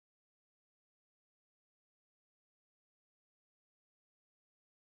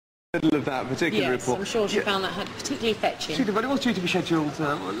middle of that particular report. I'm sure she found that particularly fetching. She did, but it was due to be scheduled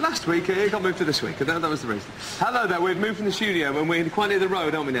last week. It got moved to this week, and that was the reason. Hello there, we've moved from the studio, and we're quite near the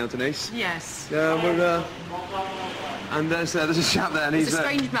road, aren't we now, Denise? Yes. And there's a chap there, and he's a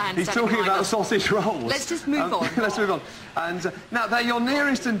strange man. He's talking about sausage rolls. Let's just move on. Let's move on. And now they're your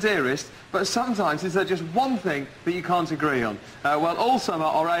nearest and dearest, but sometimes is there just one thing that you can't agree on? Well, all summer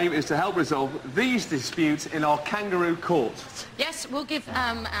our aim is to help resolve these disputes in our Kangaroo Court. Yes, we'll give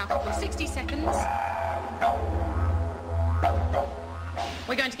our couple 60 seconds.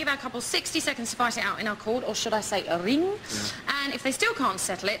 We're going to give our couple 60 seconds to fight it out in our court, or should I say a ring. Yeah. And if they still can't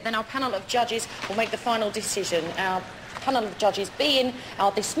settle it, then our panel of judges will make the final decision. Our panel of judges being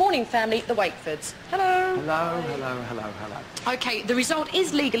our this morning family, the Wakefords. Hello. Hello, hello, hello, hello. OK, the result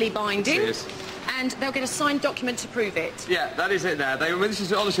is legally binding. Cheers. And they'll get a signed document to prove it. Yeah, that is it there. This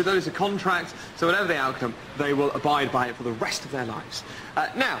is, honestly, that is a contract, so whatever the outcome, they will abide by it for the rest of their lives.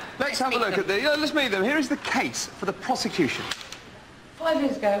 Now, let's have a look at the... let's meet them. Here is the case for the prosecution. 5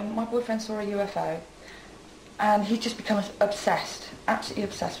 years ago, my boyfriend saw a UFO, and he's just become obsessed, absolutely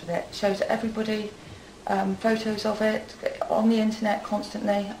obsessed with it. Shows everybody photos of it on the internet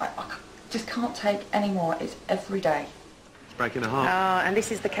constantly. I just can't take any more. It's every day. It's breaking the heart. And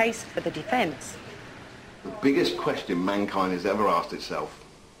this is the case for the defence. The biggest question mankind has ever asked itself: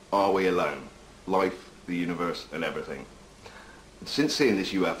 are we alone? Life, the universe, and everything. And since seeing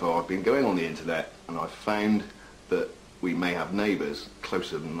this UFO, I've been going on the internet, and I've found that we may have neighbours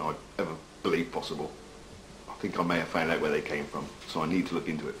closer than I've ever believed possible. I think I may have found out where they came from, so I need to look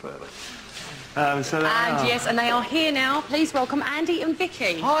into it further. Yes, and they are here now. Please welcome Andy and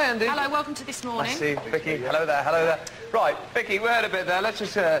Vicky. Hi, Andy. Hello, welcome to This Morning. I see, Vicky. Hello there, hello there. Right, Vicky, we heard a bit there. Let's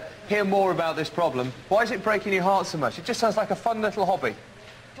just hear more about this problem. Why is it breaking your heart so much? It just sounds like a fun little hobby.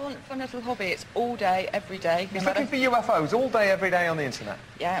 Fun little hobby. It's all day, every day. He's looking for UFOs all day, every day on the internet.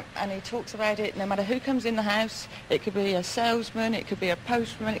 Yeah, and he talks about it no matter who comes in the house. It could be a salesman, it could be a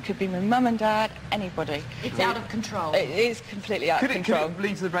postman, it could be my mum and dad, anybody. It's out of control. It is completely out of control. Could it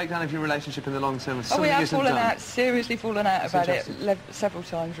lead to the breakdown of your relationship in the long term? Oh, we have fallen out, seriously fallen out about it several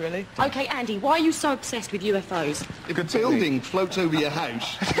times, really. OK, Andy, why are you so obsessed with UFOs? If a building floats over your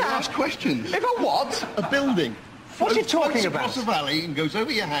house, you ask questions. If a what? A building. What are you talking about? Across a valley and goes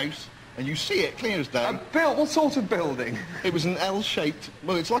over your house, and you see it clear as day. What sort of building? It was an L-shaped...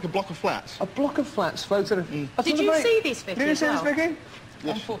 Well, it's like a block of flats. A block of flats floated... Did you see this, Vicky? Did you see this, Vicky?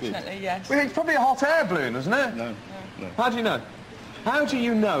 Yes, unfortunately, yes. Well, it's probably a hot air balloon, isn't it? No. How do you know? How do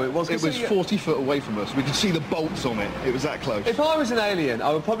you know it was... It was 40 foot away from us. We could see the bolts on it. It was that close. If I was an alien,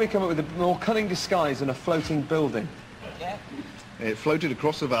 I would probably come up with a more cunning disguise than a floating building. Yeah. It floated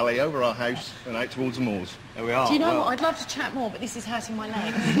across the valley, over our house, and out towards the moors. There we are. Do you know what? I'd love to chat more, but this is hurting my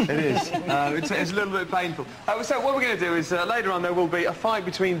legs. It is. It's a little bit painful. So what we're going to do is, later on, there will be a fight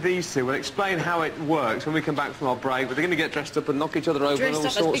between these two. We'll explain how it works when we come back from our break. But they're going to get dressed up and knock each other over and all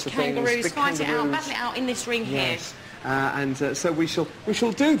sorts of things. Dressed up as big kangaroos, fight it out, battle it out in this ring here. So we shall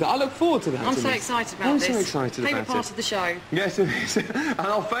do that. I look forward to that. I'm so excited about this. I'm so excited about it. Favourite part of the show. Yes, it is. And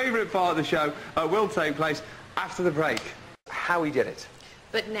our favourite part of the show will take place after the break. How he did it.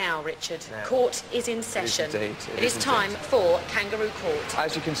 But now, Richard, court is in session. It is time for Kangaroo Court.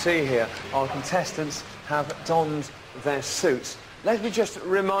 As you can see here, our contestants have donned their suits. Let me just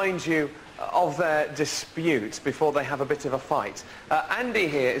remind you of their disputes before they have a bit of a fight. Andy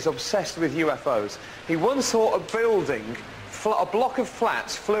here is obsessed with UFOs. He once saw a building, a block of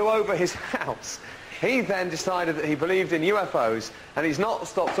flats flew over his house. He then decided that he believed in UFOs, and he's not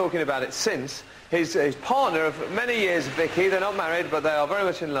stopped talking about it since. His partner of many years, Vicky, they're not married, but they are very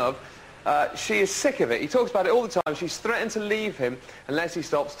much in love. She is sick of it. He talks about it all the time. She's threatened to leave him unless he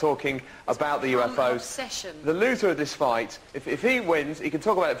stops talking about the UFOs. Obsession. The loser of this fight, if he wins, he can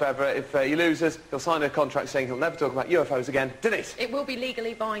talk about it forever. If he loses, he'll sign a contract saying he'll never talk about UFOs again. Denise? It will be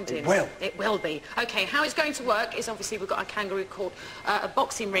legally binding. It will. It will be. OK, how it's going to work is obviously we've got a Kangaroo Court, a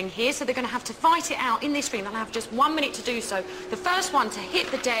boxing ring here, so they're going to have to fight it out in this ring. They'll have just 1 minute to do so. The first one to hit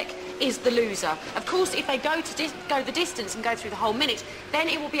the deck is the loser. Of course, if they go the distance and go through the whole minute, then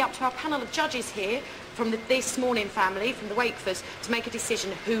it will be up to our panel of judges here from This Morning family, from the Wakefords, to make a decision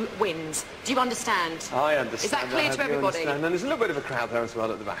who wins. Do you understand? I understand. Is that clear to everybody? And there's a little bit of a crowd there as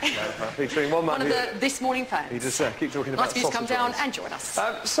well at the back, featuring one man. One of the This Morning fans. He just keep talking about nice for you to come down and join us.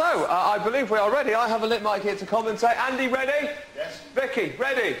 I believe we are ready. I have a lit mic here to commentate. Andy, ready? Yes. Vicky,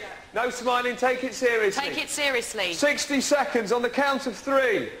 ready? No smiling, take it seriously. Take it seriously. 60 seconds on the count of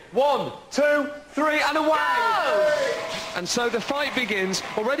 3. 1, 2, 3, and away! Go! And so the fight begins.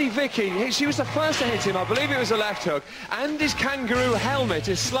 Already Vicky, she was the first to hit him. I believe it was a left hook. And his kangaroo helmet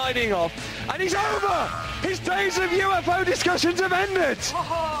is sliding off. And he's over! His days of UFO discussions have ended!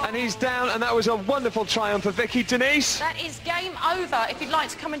 Oh. And he's down, and that was a wonderful triumph for Vicky. Denise? That is game over. If you'd like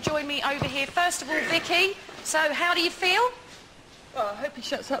to come and join me over here. First of all, Vicky, so how do you feel? Well, I hope he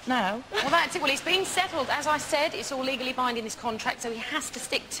shuts up now. Well, that's it. Well, it's been settled. As I said, it's all legally binding, this contract, so he has to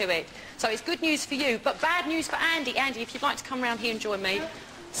stick to it. So it's good news for you, but bad news for Andy. Andy, if you'd like to come round here and join me.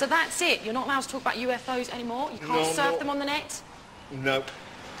 So that's it. You're not allowed to talk about UFOs anymore? You can't surf them on the net? No.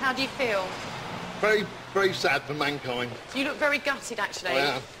 How do you feel? Very, very sad for mankind. You look very gutted, actually.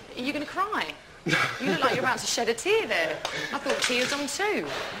 I am. Are you going to cry? You look like you're about to shed a tear there. I thought tears on too.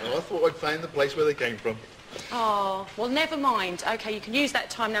 Well, I thought I'd found the place where they came from. Oh, well, never mind. OK, you can use that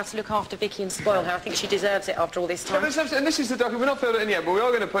time now to look after Vicky and spoil her. I think she deserves it after all this time. And this is the document. We're not filled it in yet, but we are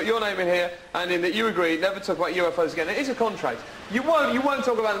going to put your name in here and in that you agree never talk about UFOs again. It is a contract. You won't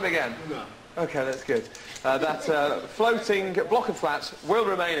talk about them again? No. OK, that's good. That floating block of flats will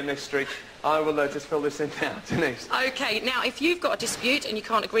remain a mystery. I will just fill this in now. Denise. OK, now, if you've got a dispute and you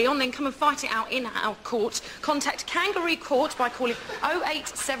can't agree on, then come and fight it out in our court. Contact Kangaroo Court by calling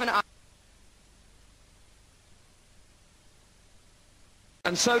 0870...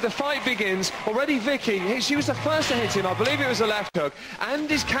 And so the fight begins. Already Vicky, she was the first to hit him. I believe it was a left hook. And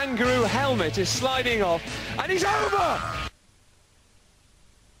his kangaroo helmet is sliding off. And he's over!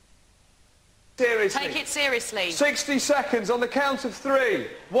 Seriously. Take it seriously. 60 seconds on the count of 3.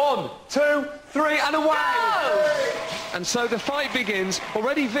 1, 2, 3, and away! Go! And so the fight begins.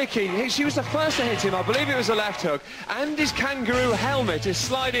 Already Vicky, she was the first to hit him. I believe it was a left hook. And his kangaroo helmet is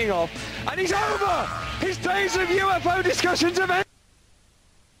sliding off. And he's over! His days of UFO discussions have ended.